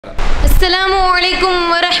السلام عليكم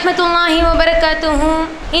ورحمة الله وبركاته.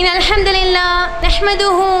 إن الحمد لله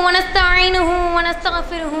نحمده ونستعينه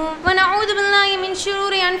ونستغفره ونعوذ بالله من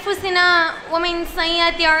شرور أنفسنا ومن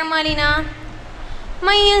سيئات أعمالنا.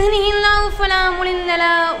 من يهده الله فلا مضل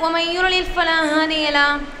له ومن يضلل فلا هادي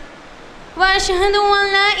له. وأشهد أن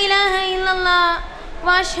لا إله إلا الله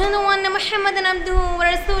وأشهد أن محمدا عبده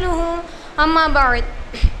ورسوله. أما بعد.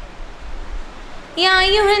 يا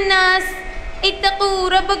أيها الناس اتقوا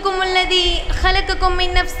ربكم الذي خلقكم من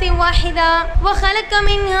نفس واحدة وخلق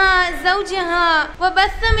منها زوجها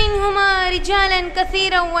وبث منهما رجالا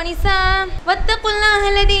كثيرا ونساء واتقوا الله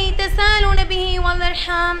الذي تساءلون به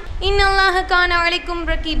والأرحام إن الله كان عليكم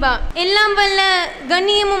رقيبا. எல்லாம் வல்ல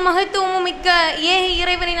கண்ணியமும் மகத்துவமும் மிக்க ஏக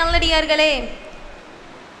இறைவனின் நல்லடியார்களே,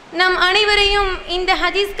 நம் அனைவரையும் இந்த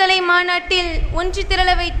ஹதீஸ் கலை மாநாட்டில் ஒன்று திரள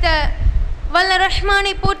வைத்த வல்ல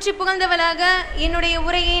ரஹ்மானை போற்றி புகழ்ந்தவளாக என்னுடைய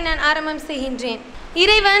உரையை நான் ஆரம்பம் செய்கின்றேன்.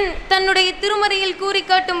 இறைவன் தன்னுடைய திருமறையில் கூறி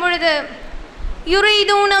காட்டும் பொழுது,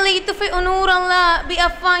 யுரீதூன லியுத்ஃபிஉ நூரல்லாஹ்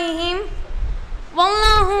பிஅஃவாஹிஹிம்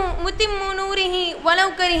வல்லாஹு முத்திம்மு நூரிஹி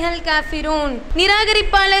வலவ் கரிஹல் காஃபிரூன்.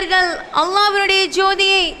 நிராகரிப்பாளர்கள் அல்லாஹ்வுடைய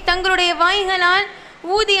ஜோதியை தங்களுடைய வாய்களால்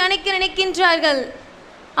ஊதி அணைக்க நினைக்கின்றார்கள்.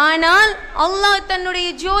 ஆனால் அல்லாஹ் தன்னுடைய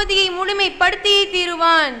ஜோதியை முழுமைப்படுத்தியே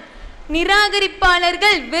தீருவான்.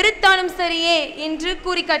 நிராகரிப்பாளர்கள் வெறுத்தாலும் சரியே என்று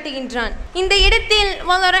கூறி காட்டுகின்றான். இந்த இடத்தில்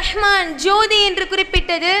வல்ல ரஹ்மான் ஜோதி என்று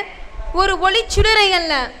குறிப்பிட்டது ஒரு ஒளிச்சுடரை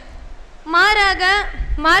அல்ல, மாறாக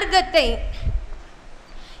மார்க்கத்தை.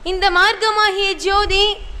 இந்த மார்க்கமாகிய ஜோதி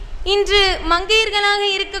இன்று மங்கையர்களாக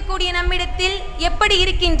இருக்கக்கூடிய நம்மிடத்தில் எப்படி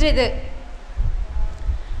இருக்கின்றது?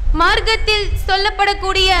 மார்க்கத்தில்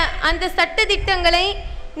சொல்லப்படக்கூடிய அந்த சட்ட திட்டங்களை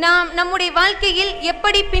நாம் நம்முடைய வாழ்க்கையில்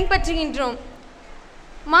எப்படி பின்பற்றுகின்றோம்?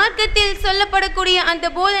 மார்க்கத்தில் சொல்லப்படக்கூடிய அந்த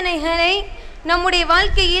போதனைகளை நம்முடைய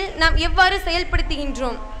வாழ்க்கையில் நாம் எவ்வாறு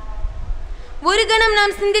செயல்படுத்துகின்றோம்? ஒரு கணம்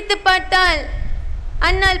நாம் சிந்தித்து பார்த்தால்,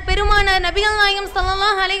 அன்னால் பெருமானார் நபிகள் நாயகம்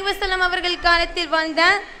ஸல்லல்லாஹு அலைஹி வஸல்லம் அவர்கள் காலத்தில் வாழ்ந்த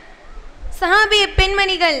சஹாபிய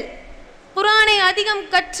பெண்மணிகள் குர்ஆனை அதிகம்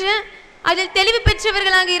கற்று அதில் தெளிவு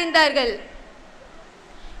பெற்றவர்களாக இருந்தார்கள்.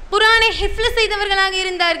 குர்ஆனை ஹிஃப்ல் செய்தவர்களாக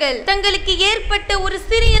இருந்தார்கள். தங்களுக்கு ஏற்பட்ட ஒரு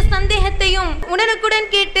சிறிய சந்தேகத்தையும் உடனுக்குடன்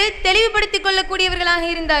கேட்டு தெளிவுபடுத்திக் கொள்ளக்கூடியவர்களாக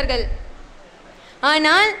இருந்தார்கள்.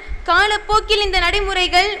 ஆனால் காலப்போக்கில் இந்த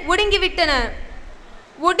நடைமுறைகள் ஒடுங்கிவிட்டன.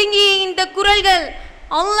 ஒடுங்கிய இந்த குரல்கள்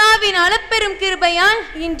அல்லாஹ்வின் அளப்பெரும் கிருபையால்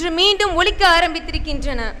இன்று மீண்டும் ஒலிக்க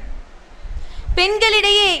ஆரம்பித்திருக்கின்றன.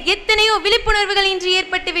 பெண்களிடையே எத்தனையோ விழிப்புணர்வுகள் இன்று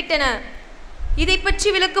ஏற்பட்டு விட்டன. இதை பற்றி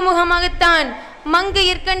விளக்கும் முகமாகத்தான்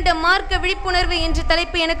மங்கையர் கண்ட மார்க்க விழிப்புணர்வு என்ற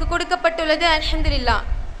தலைப்பு எனக்கு கொடுக்கப்பட்டுள்ளது. அல்ஹம்துலில்லாஹ்.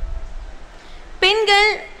 பெண்கள்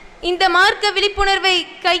இந்த மார்க்க விழிப்புணர்வை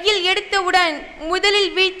கையில் எடுத்தவுடன் முதலில்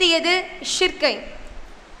வீழ்த்தியது ஷிர்கை.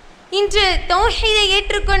 இன்று தௌஹீதை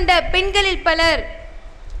ஏற்றுக்கொண்ட பெண்களில் பலர்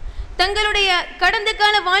தங்களுடைய கடந்த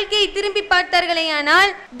கால வாழ்க்கையை திரும்பி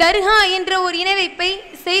பார்த்தார்களேயானால் தர்கா என்ற ஒரு இணைவைப்பை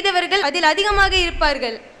செய்தவர்கள் அதில் அதிகமாக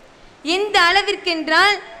இருப்பார்கள். எந்த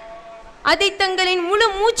அளவிற்கென்றால் அதை தங்களின் முழு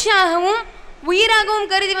மூச்சாகவும் உயிராகவும்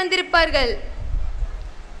கருதி வந்திருப்பார்கள்.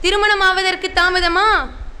 திருமணம் ஆவதற்கு தாமதமா,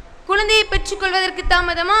 குழந்தையை பெற்றுக்கொள்வதற்கு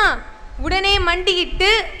தாமதமா, உடனே மண்டியிட்டு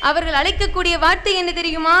அவர்கள் அழைக்கக்கூடிய வார்த்தை என்ன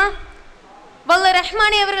தெரியுமா? வல்ல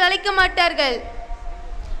ரஹ்மானை அவர்கள் அழைக்க மாட்டார்கள்.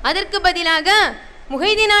 அதற்கு பதிலாக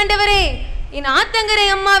முஹைதீன் ஆண்டவரே, என் ஆத்தங்கரை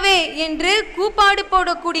அம்மாவே என்று கூப்பாடு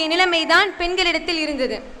போடக்கூடிய நிலைமைதான் பெண்களிடத்தில்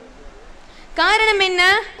இருந்தது. காரணம் என்ன?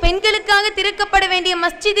 பெண்களுக்காக திறக்கப்பட வேண்டிய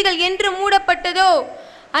மஸ்ஜிதுகள் என்று மூடப்பட்டதோ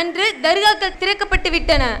அன்று தர்காக்கள் திறக்கப்பட்டு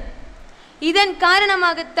விட்டன. இதன்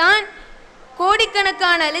காரணமாகத்தான்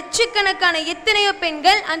கோடிக்கணக்கான லட்சக்கணக்கான எத்தனையோ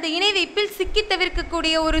பெண்கள் அந்த இணை வைப்பில் சிக்கி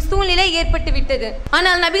தவிர்க்கக்கூடிய ஒரு சூழ்நிலை ஏற்பட்டு விட்டது.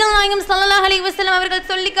 ஆனால் நபிகள் நாயகம் ஸல்லல்லாஹு அலைஹி வஸல்லம் அவர்கள்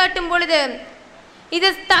சொல்லி காட்டும் பொழுது,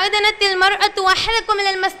 இதஸ்தஅதனத்தில் மர்அத்து அஹதக்கும்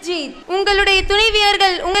இலல் மஸ்ஜித், உங்களுடைய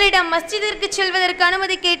துணைவியர்கள் உங்களிடம் மஸ்ஜிதிற்கு செல்வதற்கு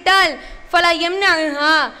அனுமதி கேட்டால் ஃபலா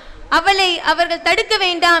யம்னஹா, அவளை அவர்கள் தடுக்க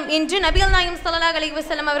வேண்டாம் என்று நபிகள் நாயகம் ஸல்லல்லாஹு அலைஹி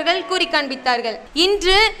வஸல்லம் அவர்கள் கூறி காண்பித்தார்கள்.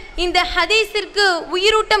 இன்று இந்த ஹதீஸிற்கு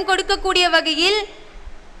உயிரூட்டம் கொடுக்கக்கூடிய வகையில்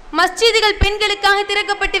மஸ்ஜிதுகள் பெண்களுக்காக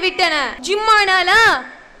திறக்கப்பட்டு விட்டன. ஜும்மா நாளா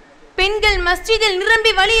பெண்கள் மஸ்ஜிதில்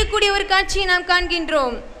நிரம்பி வழியக்கூடிய ஒரு காட்சியை நாம்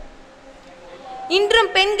காண்கின்றோம். இன்றும்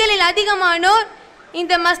பெண்களில் அதிகமானோர்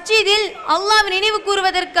இந்த மஸ்ஜிதில் அல்லாஹ்வை நினைவு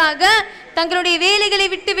கூறுவதற்காக தங்களுடைய வேலைகளை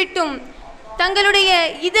விட்டுவிட்டும் தங்களுடைய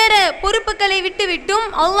இதர பொறுப்புகளை விட்டுவிட்டும்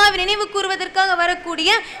அல்லாஹ்வை நினைவு கூறுவதற்காக வரக்கூடிய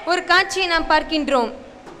ஒரு காட்சியை நாம் பார்க்கின்றோம்.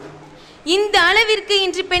 இந்த அளவிற்கு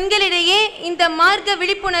இன்று பெண்களிடையே இந்த மார்க்க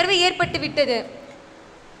விழிப்புணர்வு ஏற்பட்டு விட்டது.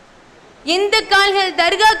 எந்த கால்கள்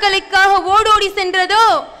தர்காக்களுக்காக ஓடோடி சென்றதோ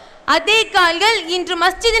அதே கால்கள் இன்று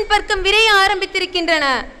மஸ்ஜிதின் பக்கம் விரைய ஆரம்பித்திருக்கின்றன.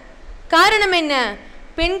 காரணம் என்ன?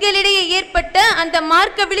 பெண்களிடையே ஏற்பட்ட அந்த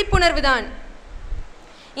மார்க்க விழிப்புணர்வு தான்.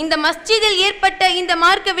 இந்த மஸ்ஜிதில் ஏற்பட்ட இந்த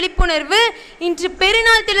மார்க்க விழிப்புணர்வு இன்று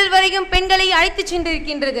பெருநாள் திடல் வரையும் பெண்களை அழைத்து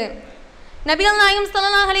சென்றிருக்கின்றது. நபிகள் நாயகம்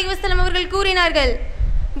ஸல்லல்லாஹு அலைஹி வஸல்லம் அவர்கள் கூறினார்கள்,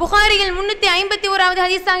 புகாரியில் 351வது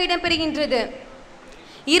ஹதீஸாக இடம்பெறுகின்றது,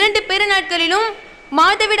 2 பெருநாட்களிலும்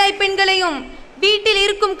மாதவிடாய் பெண்களையும் வீட்டில்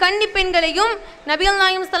இருக்கும் கன்னி பெண்களையும் நபிகள்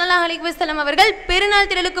நாயகம் ஸல்லல்லாஹு அலைஹி வஸல்லம் அவர்கள் பெருநாள்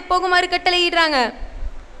திடலுக்கு போகுமாறு கட்டளையிடுறாங்க.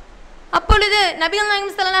 அப்பொழுது நபிகள்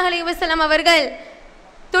நாயகம் ஸல்லல்லாஹு அலைஹி வஸல்லம் அவர்கள்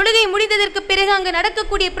தொழுகை முடிந்ததற்கு பிறகு அங்கு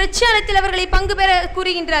நடக்கக்கூடிய பிரச்சாரத்தில் அவர்களை பங்கு பெற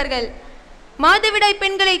கூறுகின்றார்கள். மாதவிடாய்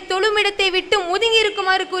பெண்களை தொழுமிடத்தை விட்டு ஒதுங்கி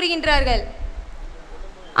இருக்குமாறு கூறுகின்றார்கள்.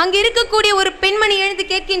 அங்கு இருக்கக்கூடிய ஒரு பெண்மணி எழுந்து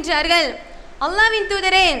கேட்கின்றார்கள், அல்லாஹ்வின்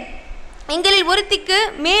தூதரே, எங்களில் ஒருத்திக்கு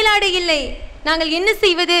மேலாடை இல்லை, நாங்கள் என்ன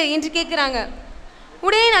செய்வது என்று கேட்கிறாங்க.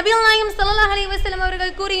 உடனே நபிகள் நாயகம் ஸல்லல்லாஹு அலைஹி வஸல்லம்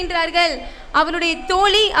அவர்கள் கூறுகின்றார்கள், அவளுடைய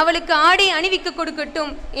தோழி அவளுக்கு ஆடை அணிவிக்க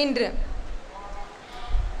கொடுக்கட்டும் என்று.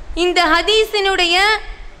 இந்த ஹதீஸினுடைய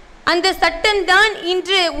அந்த சட்டம்தான்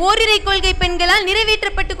இன்று ஓரிரை கொள்கை பெண்களால்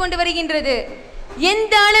நிறைவேற்றப்பட்டு கொண்டு வருகின்றது.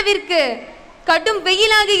 எந்த அளவிற்கு கடும்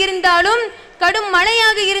வெயிலாக இருந்தாலும் கடும்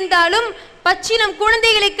மழையாக இருந்தாலும் பச்சிலம்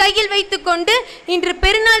குழந்தைகளை கையில் வைத்துக் கொண்டு இன்று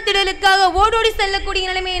பெருநாள் திடலுக்காக ஓடோடி செல்லக்கூடிய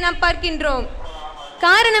நிலைமையை நாம் பார்க்கின்றோம்.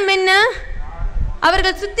 காரணம் என்ன?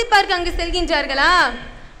 அவர்கள் சுத்தி பார்க்க அங்கு செல்கின்றார்களா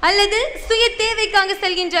அல்லது சுய தேவைக்காக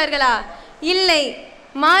செல்கின்றார்களா? இல்லை,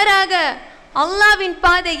 மாறாக அல்லாஹ்வின்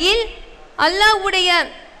பாதையில் அல்லாஹ்வுடைய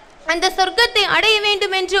அந்த சொர்க்கத்தை அடைய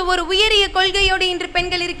வேண்டும் என்ற ஒரு உயரிய கொள்கையோடு இன்று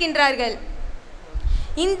பெண்கள் இருக்கின்றார்கள்.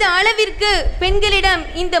 இந்த அளவிற்கு பெண்களிடம்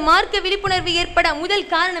இந்த மார்க்க விழிப்புணர்வு ஏற்பட முதல்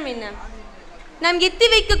காரணம் என்ன? நாம் எத்தி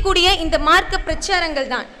வைக்கக்கூடிய இந்த மார்க்க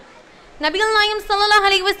பிரச்சாரங்கள் தான். நபிகள் நாயகம் ஸல்லல்லாஹு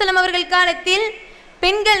அலைஹி வஸல்லம் அவர்கள் காலத்தில்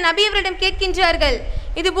பெண்கள் நபி அவரிடம் கேட்கின்றார்கள்.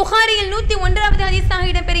 இது புகாரியில் 101வது ஹதீஸாக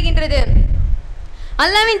இடம்பெறுகின்றது.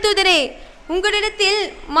 அல்லாஹ்வின் தூதரே, உங்களிடத்தில்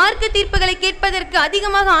மார்க்க தீர்ப்புகளை கேட்பதற்கு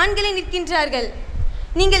அதிகமாக ஆண்களே நிற்கின்றார்கள்,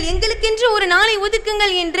 நீங்கள் எங்களுக்கென்று ஒரு நாளை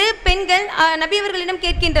ஒதுக்குங்கள் என்று பெண்கள் நபி அவர்களிடம்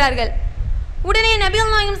கேட்கின்றார்கள். உடனே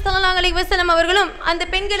நபிகள் நாயகம் ஸல்லல்லாஹு அலைஹி வஸல்லம் அவர்களும் அந்த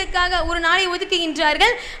பெண்களுக்காக ஒரு நாளை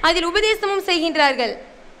ஒதுக்குகின்றார்கள், அதில் உபதேசமும் செய்கின்றார்கள்.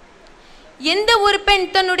 எந்த ஒரு பெண்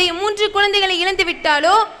தன்னுடைய 3 குழந்தைகளை இழந்து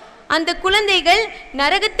விட்டாலோ அந்த குழந்தைகள்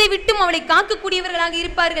நரகத்தை விட்டும் அவளை காக்கக்கூடியவர்களாக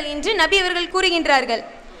இருப்பார்கள் என்று நபி அவர்கள் கூறுகின்றார்கள்.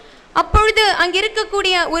 அப்பொழுது அங்கு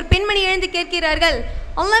இருக்கக்கூடிய ஒரு பெண்மணி எழுந்து கேட்கிறார்கள்,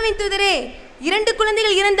 அல்லாஹ்வின் தூதரே, 2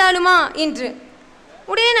 குழந்தைகள் இறந்தாலுமா என்று.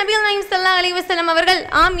 உடனே நபிகள் நாயகம் ஸல்லல்லாஹு அலைஹி வஸல்லம் அவர்கள்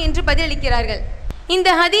ஆம் என்று பதிலளிக்கிறார்கள். இந்த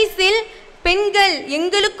ஹதீஸில் பெண்கள்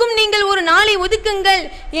எங்களுக்கும் நீங்கள் ஒரு நாளை ஒதுக்குங்கள்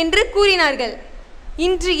என்று கூறினார்கள்.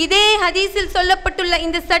 இன்று இதே ஹதீஸில் சொல்லப்பட்டுள்ள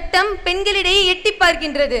இந்த சட்டம் பெண்களிடையே எட்டி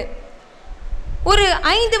பார்க்கின்றது. ஒரு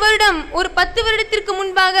 5 வருடம், ஒரு 10 வருடத்திற்கு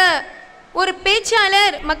முன்பாக ஒரு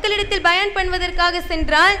பேச்சாளர் மக்களிடத்தில் பயான் பண்ணுவதற்காக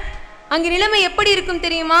சென்றால் அங்கு நிலைமை எப்படி இருக்கும்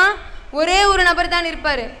தெரியுமா? ஒரே ஒரு நபர் தான்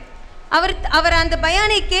இருப்பார். அவர் அந்த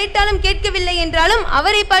பயானை கேட்டாலும் கேட்கவில்லை என்றாலும்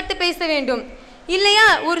அவரை பார்த்து பேச வேண்டும், இல்லையா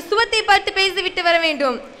ஒரு சுவத்தை பார்த்து பேசிவிட்டு வர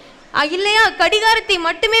வேண்டும், இல்லையா கடிகாரத்தை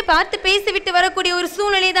மட்டுமே பார்த்து பேசிவிட்டு வரக்கூடிய ஒரு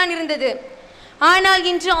சூழ்நிலை தான் இருந்தது. ஆனால்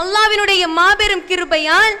இன்று அல்லாஹ்வினுடைய மாபெரும்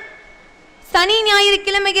கிருபையால் சனி ஞாயிறு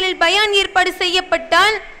கிழமைகளில் பயான் ஏற்பாடு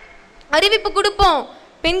செய்யப்பட்டால் அறிவிப்பு கொடுப்போம்,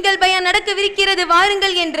 பெண்கள் பயான் நடக்கவிருக்கிறது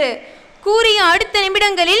வாருங்கள் என்று கூறிய அடுத்த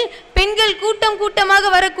நிமிடங்களில் பெண்கள் கூட்டம் கூட்டமாக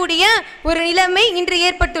வரக்கூடிய ஒரு நிலைமை இன்று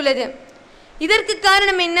ஏற்பட்டுள்ளது. இதற்கு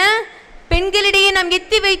காரணம் என்ன? பெண்களிடையே நாம்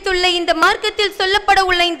எத்தி வைத்துள்ள இந்த மார்க்கத்தில் சொல்லப்பட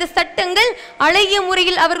உள்ள இந்த சட்டங்கள் அழகிய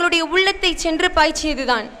முறையில் அவர்களுடைய உள்ளத்தை சென்று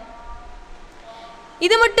பாய்ச்சியதுதான்.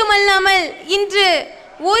 இது மட்டுமல்லாமல் இன்று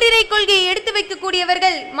ஓரிரை கொள்கையை எடுத்து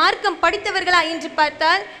வைக்கக்கூடியவர்கள் மார்க்கம் படித்தவர்களா என்று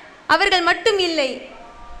பார்த்தால் அவர்கள் மட்டும் இல்லை,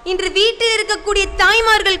 இன்று வீட்டில் இருக்கக்கூடிய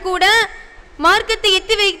தாய்மார்கள் கூட மார்க்கத்தை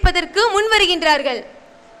எத்தி வைப்பதற்கு முன்வருகின்றார்கள்.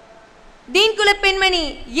 தீன்குல பெண்மணி,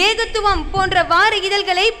 ஏகத்துவம் போன்ற வார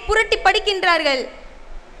இதழ்களை புரட்டி படிக்கின்றார்கள்.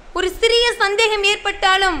 ஒரு சிறிய சந்தேகம்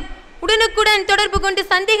ஏற்பட்டாலும் உடனுக்குடன் தொடர்பு கொண்டு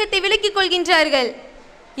சந்தேகத்தை விலக்கிக் கொள்கின்றார்கள்.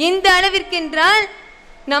 எந்த அளவிற்கென்றால்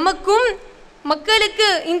நமக்கும் மக்களுக்கு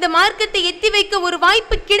இந்த மார்க்கத்தை எத்தி வைக்க ஒரு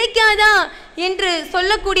வாய்ப்பு கிடைக்காதா என்று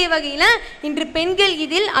சொல்லக்கூடிய வகையில் இன்று பெண்கள்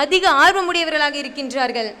இதில் அதிக ஆர்வமுடையவர்களாக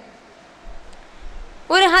இருக்கின்றார்கள்.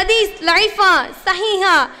 ஒரு ஹதீஸ் லைஃபா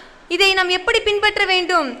சஹீஹா, இதை நாம் எப்படி பின்பற்ற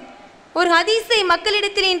வேண்டும்? ஒரு ஹதீஸை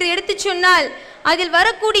மக்களிடத்தில் இன்று எடுத்து சொன்னால் அதில்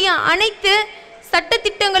வரக்கூடிய அனைத்து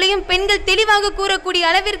சட்டத்திட்டங்களையும் பெண்கள் தெளிவாக கூறக்கூடிய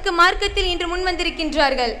அளவிற்கு மார்க்கத்தில் இன்று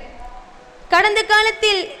முன்வந்திருக்கின்றார்கள். கடந்த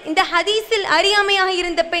காலத்தில் இந்த ஹதீஸில் அறியாமையாக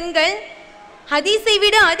இருந்த பெண்கள் ஹதீஸை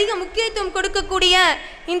விட அதிக முக்கியத்துவம் கொடுக்கக்கூடிய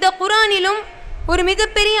இந்த குர்ஆனிலும் ஒரு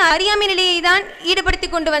மிகப்பெரிய அறியாமை நிலையை தான் ஈடுபடுத்தி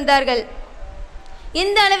கொண்டு வந்தார்கள்.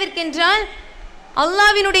 எந்த அளவிற்கென்றால்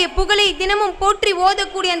அல்லாஹ்வினுடைய புகழை தினமும் போற்றி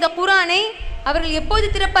ஓதக்கூடிய அந்த குர்ஆனை அவர்கள் எப்போது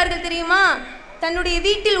திறப்பார்கள் தெரியுமா? தன்னுடைய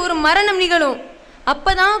வீட்டில் ஒரு மரணம் நிகழும்,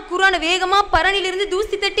 அப்பதான் குர்ஆனை வேகமாக பரணிலிருந்து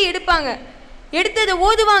தூசி தட்டி எடுப்பாங்க. எடுத்ததை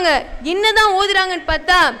ஓதுவாங்க. என்னதான் ஓதுறாங்கன்னு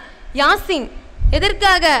பார்த்தா யாசின்.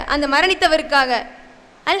 எதற்காக? அந்த மரணித்தவருக்காக.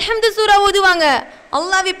 அல்ஹம்து சூரா ஓதுவாங்க.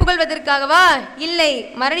 அல்லாஹ்வை புகழ்வதற்காகவா? இல்லை,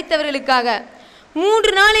 மரணித்தவர்களுக்காக.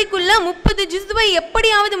 3 நாளைக்குள்ள 30 ஜுஸ்வை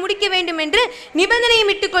எப்படியாவது முடிக்க வேண்டும் என்று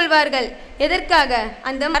நிபந்தனையும் இட்டுக் கொள்வார்கள். எதற்காக?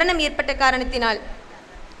 அந்த மரணம் ஏற்பட்ட காரணத்தினால்.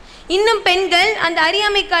 இன்னும் பெண்கள் அந்த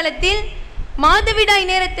அறியாமை காலத்தில் மாதவிடாய்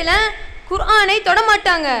நேரத்தில் குர்ஆனை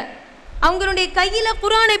தொடமாட்டாங்க. அவங்களுடைய கையில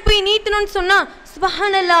குர்ஆனை போய் நீட்டணும்னு சொன்னா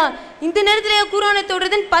சுப்ஹானல்லாஹ், இந்த நேரத்தில் குர்ஆனை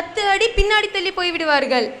தொடுறதுன்னு 10 அடி பின்னாடி தள்ளி போய்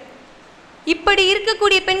விடுவார்கள். இப்படி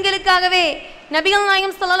இருக்கக்கூடிய பெண்களுக்காகவே நபிகள்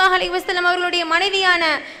நாயகம் ஸல்லல்லாஹு அலைஹி வஸல்லம் அவர்களுடைய மனைவியான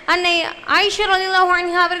அன்னை ஆயிஷா ரலியல்லாஹு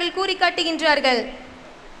அன்ஹா அவர்கள் கூறி காட்டுகின்றார்கள்.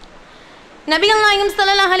 நபிகள் நாயகம்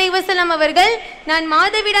ஸல்லல்லாஹு அலைஹி வஸல்லம் அவர்கள் நான்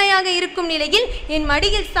மாதவிடாயாக இருக்கும் நிலையில் என்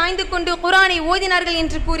மடியில் சாய்ந்து கொண்டு குர்ஆனை ஓதினார்கள்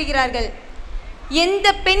என்று கூறுகிறார்கள். எந்த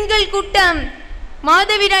பெண்கள் கூட்டம்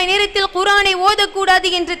மாதவிடாய் நேரத்தில் குர்ஆனை ஓதக்கூடாது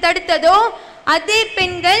என்று தடுத்ததோ அதே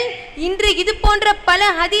பெண்கள் இன்று இது போன்ற பல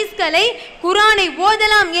ஹதீஸ்களை குர்ஆனை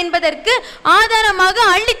ஓதலாம் என்பதற்கு ஆதாரமாக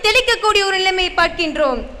அள்ளி தெளிக்கக்கூடிய ஒரு நிலைமையை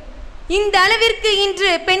பார்க்கின்றோம். இந்த அளவிற்கு இன்று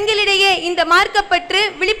பெண்களிடையே இந்த மார்க்கப்பற்று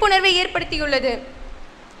விழிப்புணர்வை ஏற்படுத்தியுள்ளது.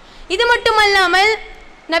 இது மட்டுமல்லாமல்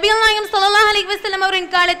நபிகள் நாயகம் ஸல்லல்லாஹு அலைஹி வஸல்லம்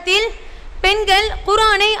அவரின் காலத்தில் பெண்கள்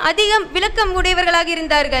குர்ஆனை அதிகம் விளக்கம் உடையவர்களாக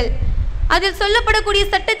இருந்தார்கள். அதில் சொல்லப்படக்கூடிய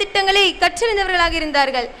சட்ட திட்டங்களை கற்றறிந்தவர்களாக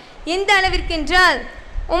இருந்தார்கள். எந்த அளவிற்கு என்றால்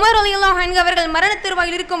உமர் ரலியல்லாஹு அன்ஹு அவர்கள் மரண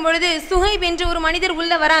தருவாயில் இருக்கும் பொழுது சுஹைப் என்ற ஒரு மனிதர்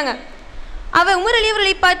உள்ள வராங்க. அவர் உமர் அலி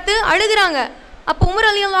அவர்களை பார்த்து அழுகிறாங்க. அப்போ உமர்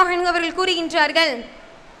ரலியல்லாஹு அன்ஹு அவர்கள் கூறுகின்றார்கள்,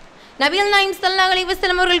 நபிகள் நாயகம் ஸல்லல்லாஹு அலைஹி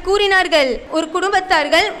வஸல்லம் அவர்கள் கூறினார்கள், ஒரு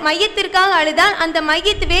குடும்பத்தார்கள் மையத்திற்காக அழுதால் அந்த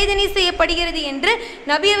மையத் வேதனை செய்யப்படுகிறது என்று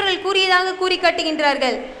நபி அவர்கள் கூறியதாக கூறி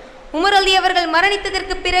காட்டுகின்றார்கள். உமர் அலி அவர்கள்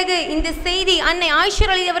மரணித்ததற்கு பிறகு இந்த செய்தி அன்னை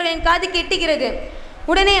ஆயிஷா அலி அவர்களின் காதுக்கு எட்டுகிறது.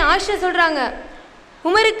 உடனே ஆயிஷா சொல்றாங்க,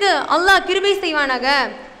 உமருக்கு அல்லாஹ் கிருபை செய்வானாக.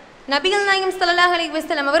 நபிகள் நாயகம் ஸல்லல்லாஹு அலைஹி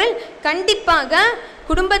வஸல்லம் அவர்கள் கண்டிப்பாக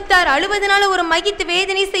குடும்பத்தார் அழுவதனால ஒரு மையத்து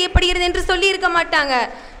வேதனை செய்யப்படுகிறது என்று சொல்லி இருக்க மாட்டாங்க.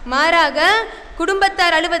 மாறாக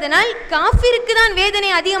குடும்பத்தார் அழுவதனால் காஃபிருக்கு தான் வேதனை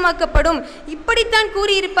அதிகமாக்கப்படும், இப்படித்தான்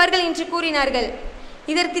கூறியிருப்பார்கள் என்று கூறினார்கள்.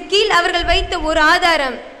 இதற்கு கீழ் அவர்கள் வைத்த ஒரு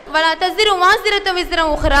ஆதாரம், வலா தஸிரு வாஸிரத்து விஸ்ர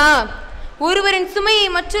உஹ்ரா, ஒருவரின் சுமையை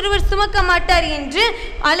மற்றொருவர் சுமக்க மாட்டார் என்று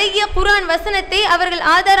அழகிய குர்ஆன் வசனத்தை அவர்கள்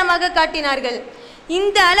ஆதாரமாக காட்டினார்கள்.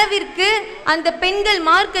 இந்த அளவிற்கு அந்த பெண்கள்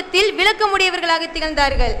மார்க்கத்தில் விளக்கமுடையவர்களாக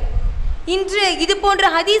திகழ்ந்தார்கள். இன்று இது போன்ற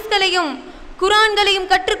ஹதீஸ்களையும் குர்ஆன்களையும்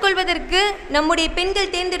கற்றுக்கொள்வதற்கு நம்முடைய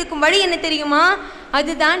பெண்கள் தேர்ந்தெடுக்கும் வழி என்ன தெரியுமா?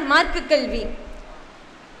 அதுதான் மார்க்க கல்வி.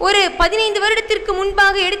 ஒரு 15 வருடத்திற்கு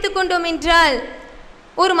முன்பாக எடுத்துக்கொண்டோம் என்றால்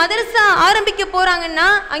ஒரு மதரசா ஆரம்பிக்க போறாங்கன்னா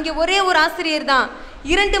அங்கே ஒரே ஒரு ஆசிரியர் தான்,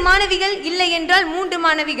 2 மாணவிகள், இல்லை என்றால் 3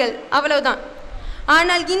 மாணவிகள், அவ்வளவுதான்.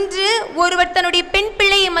 ஆனால் இன்று ஒருவர் தன்னுடைய பெண்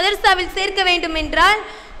பிள்ளையை மதரசாவில் சேர்க்க வேண்டும் என்றால்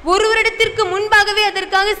ஒரு வருடத்திற்கு முன்பாகவே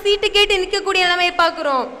அதற்காக சீட்டு கேட்டு நிற்கக்கூடிய நிலைமையை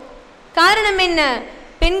பார்க்கிறோம். காரணம் என்ன?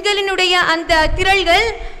 பெண்களினுடைய அந்த திரள்கள்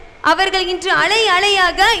அவர்கள் இன்று அலை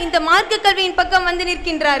அலையாக இந்த மார்க்க கல்வியின் பக்கம் வந்து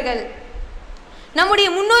நிற்கின்றார்கள். நம்முடைய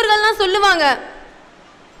முன்னோர்கள்லாம் சொல்லுவாங்க,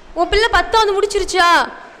 உன் பிள்ளை 10வது முடிச்சிருச்சா,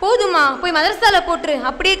 போதுமா, போய் மதரசால போட்டுரு,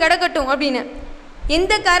 அப்படியே கிடக்கட்டும் அப்படின்னு.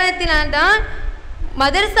 எந்த காரணத்தினால்தான்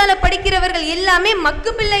மதரசால படிக்கிறவர்கள் எல்லாமே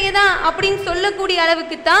மக்கு பிள்ளைய தான் அப்படின்னு சொல்லக்கூடிய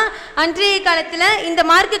அளவுக்கு தான் அன்றைய காலத்தில் இந்த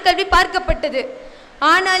மார்க்க கல்வி பார்க்கப்பட்டது.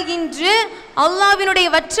 ஆனால் இன்று அல்லாஹ்வினுடைய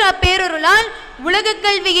வற்ற பேரருளால் உலக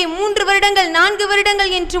கல்வியை 3 வருடங்கள் 4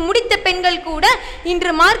 வருடங்கள் என்று முடித்த பெண்கள் கூட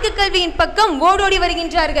இன்று மார்க்க கல்வியின் பக்கம் ஓடோடி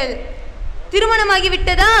வருகின்றார்கள்.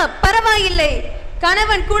 திருமணமாகிவிட்டதா, பரவாயில்லை,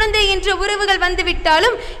 கணவன் குழந்தை என்ற உறவுகள்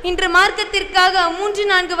வந்துவிட்டாலும் இன்று மார்க்கத்திற்காக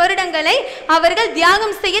 3-4 வருடங்களை அவர்கள்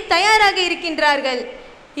தியாகம் செய்ய தயாராக இருக்கின்றார்கள்.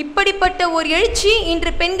 இப்படிப்பட்ட ஒரு எழுச்சி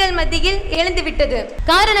இன்று பெண்கள் மத்தியில் எழுந்துவிட்டது.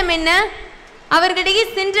 காரணம் என்ன? அவர்களிடையே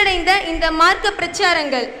சென்றடைந்த இந்த மார்க்க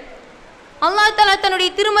பிரச்சாரங்கள். அல்லாஹ் தஆலா தன்னுடைய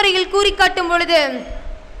திருமறையில் கூறி காட்டும் பொழுது,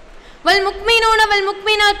 வல் முக்மினூன வல்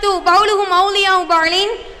முக்மினாத்து பௌலுஹும் அவுலியாஉ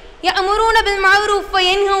பஅலின் யஅமுரூன பில் மஅரூஃப் வ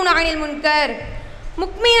யன்ஹவுன அனில் முன்கர்.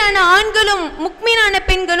 முக்மீனான ஆண்களும் முக்மீனான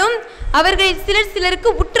பெண்களும் அவர்களில் சிலருக்கு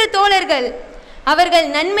உற்ற தோழர்கள், அவர்கள்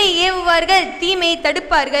நன்மை ஏவுவார்கள், தீமையை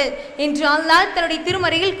தடுப்பார்கள் என்று அல்லாஹ் தன்னுடைய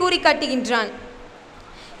திருமறையில் கூறி காட்டுகின்றான்.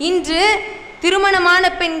 இன்று திருமணமான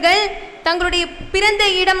பெண்கள் தங்களுடைய பிறந்த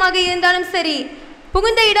இடமாக இருந்தாலும் சரி,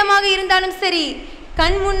 புகுந்த இடமாக இருந்தாலும் சரி,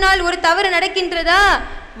 கண் முன்னால் ஒரு தவறு நடக்கின்றதா,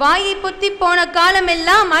 வாயை பொத்தி போன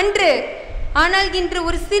காலமெல்லாம் அன்று. ஆனால் இன்று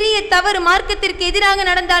ஒரு சிறிய தவறு மார்க்கத்திற்கு எதிராக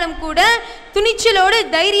நடந்தாலும் கூட துணிச்சலோடு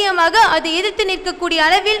தைரியமாக அதை எதிர்த்து நிற்கக்கூடிய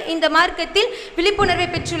அளவில் இந்த மார்க்கத்தில் விழிப்புணர்வை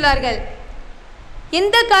பெற்றுள்ளார்கள்.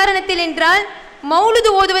 எந்த காரணத்தில் என்றால், மௌலுது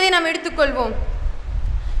ஓதுவதை நாம் எடுத்துக்கொள்வோம்.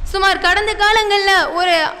 சுமார் கடந்த காலங்களில்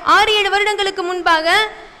ஒரு 6-7 வருடங்களுக்கு முன்பாக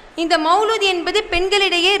இந்த மௌலுது என்பது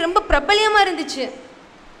பெண்களிடையே ரொம்ப பிரபலியமாக இருந்துச்சு.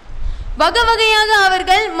 வகை வகையாக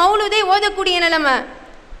அவர்கள் மௌலூதை ஓதக்கூடிய நிலைமை.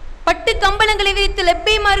 பட்டு கம்பளங்களை விரித்து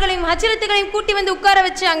லெப்பைமார்களையும் ஹஜ்ரத்துகளையும் கூட்டி வந்து உட்கார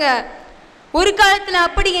வச்சாங்க. ஒரு காலத்தில்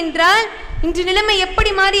அப்படி என்றால் இன்று நிலைமை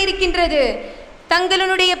எப்படி மாறி இருக்கின்றது?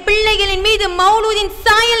 தங்களுடைய பிள்ளைகளின் மீது மௌலூதின்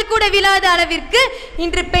சாயல் கூட விழாத அளவிற்கு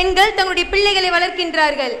இன்று பெண்கள் தங்களுடைய பிள்ளைகளை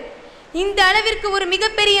வளர்க்கின்றார்கள். இந்த அளவிற்கு ஒரு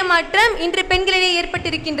மிகப்பெரிய மாற்றம் இன்று பெண்களிடையே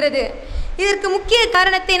ஏற்பட்டிருக்கின்றது. இதற்கு முக்கிய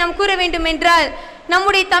காரணத்தை நாம் கூற வேண்டும் என்றால்,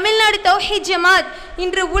 நம்முடைய தமிழ்நாடு தௌஹீத் ஜமாத்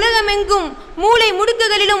இன்று உலகமெங்கும் மூளை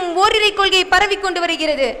முடுக்குகளிலும் ஓரிரை கொள்கை பரவிக்கொண்டு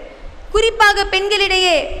வருகிறது. குறிப்பாக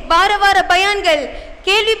பெண்களிடையே வார வார பயான்கள்,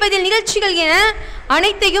 கேள்வி பதில் நிகழ்ச்சிகள் என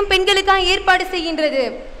அனைத்தையும் பெண்களுக்காக ஏற்பாடு செய்கின்றது.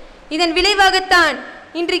 இதன் விளைவாகத்தான்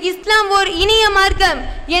இன்று இஸ்லாம் ஓர் இனிய மார்க்கம்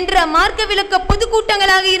என்ற மார்க்க விளக்க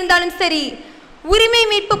பொதுக்கூட்டங்களாக இருந்தாலும் சரி, உரிமை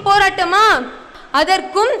மீட்பு போராட்டமா,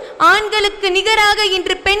 அதற்கும் ஆண்களுக்கு நிகராக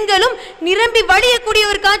இன்று பெண்களும் நிரம்பி வழியக்கூடிய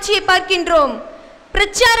ஒரு காட்சியை பார்க்கின்றோம்.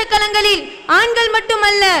 பிரச்சார களங்களில் ஆண்கள்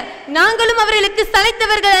மட்டுமல்ல, நாங்களும் அவர்களுக்கு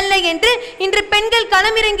சளைத்தவர்கள் அல்ல என்று இன்று பெண்கள்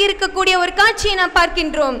களமிறங்கி இருக்கக்கூடிய ஒரு காட்சியை நாம்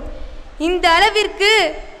பார்க்கின்றோம். இந்த அளவிற்கு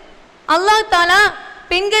அல்லாஹ் தாலா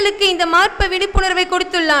பெண்களுக்கு இந்த மார்க்க விழிப்புணர்வை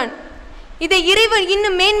கொடுத்துள்ளான். இதை இறைவன்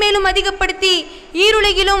இன்னும் மேன்மேலும் அதிகப்படுத்தி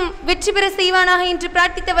ஈருலகிலும் வெற்றி பெற செய்வானாக என்று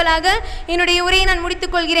பிரார்த்தித்தவளாக என்னுடைய உரையை நான்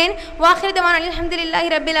முடித்துக் கொள்கிறேன். வாஹிர் தவான் அல்ஹம்துலில்லாஹி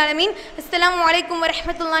ரப்பில் ஆலமீன். அஸ்ஸலாமு அலைக்கும்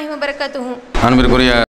வரஹ்மத்துல்லாஹி வபரகாத்துஹு.